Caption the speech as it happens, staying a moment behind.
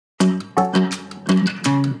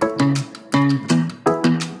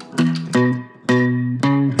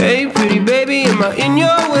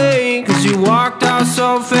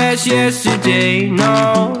just yesterday.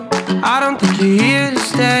 No, I don't think you're here to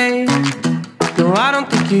stay. No, I don't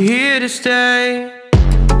think you're here to stay.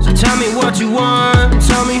 So tell me what you want,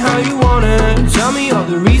 tell me how you want it. Tell me all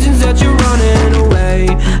the reasons that you're running away.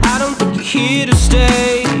 I don't think you're here to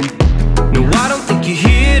stay. No, I don't think you're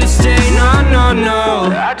here to stay. No, no,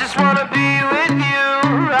 no. I just wanna be with you.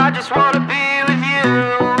 I just wanna be with you,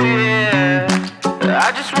 yeah.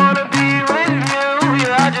 I just wanna be with you.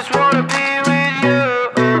 Yeah, I just wanna be with you.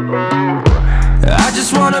 I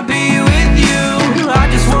just wanna be with you. I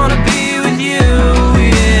just wanna be with you,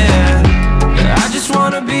 yeah. I just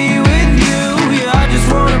wanna be with you. Yeah, I just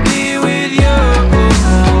wanna be with you.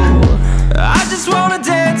 I just wanna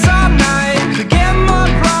dance all night, forget my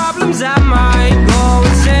problems, I might go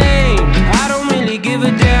insane. I don't really give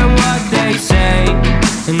a damn what they say.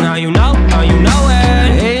 And now you know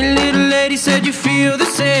it. Hey, little lady said you feel the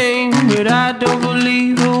same, but I don't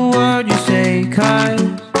believe a word you say. 'Cause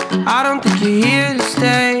I don't think you're here to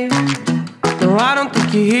stay. No, I don't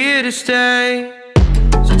think you're here to stay.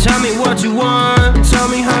 So tell me what you want, tell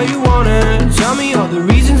me how you want it. Tell me all the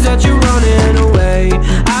reasons that you're running away.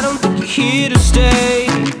 I don't think you're here to stay.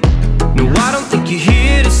 No, I don't think you're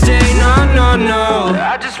here to stay. No, no, no.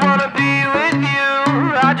 I just wanna be with you.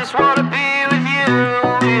 I just wanna be with you,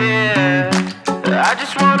 yeah. I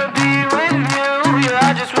just wanna be with you. Yeah,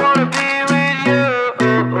 I just wanna be with you.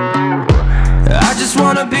 I just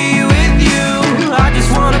wanna be with you. I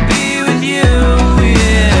just wanna be with you,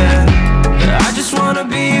 yeah. I just wanna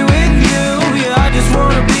be with you. Yeah, I just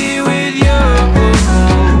wanna be with you.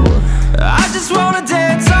 I just wanna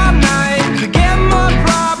dance all night, forget my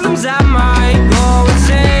problems, I might go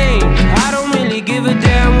insane. I don't really give a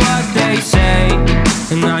damn what they say.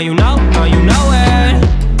 And now you know it.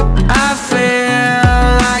 I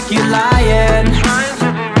feel like you're lying, trying to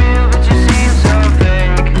be real, but you seem so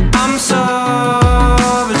fake. I'm so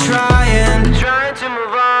over trying to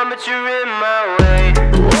move on, but you're in my way.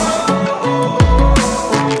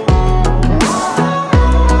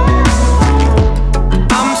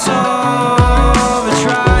 I'm so over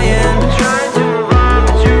trying to move on,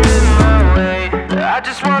 but you're in my way. I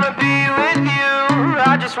just wanna be with you.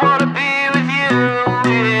 I just wanna be with you,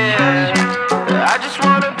 yeah. I just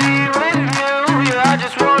wanna be with you. Yeah, I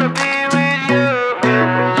just wanna be with you.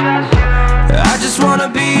 I just wanna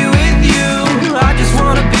be with you. I just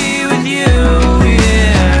wanna be with you,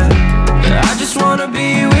 yeah. I just wanna be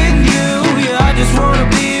with you. Yeah, I just wanna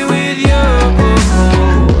be with you.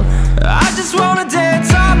 I just wanna dance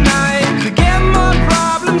all night, forget my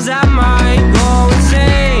problems, I might go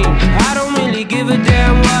insane. I don't really give a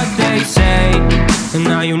damn what they say. And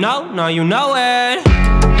now you know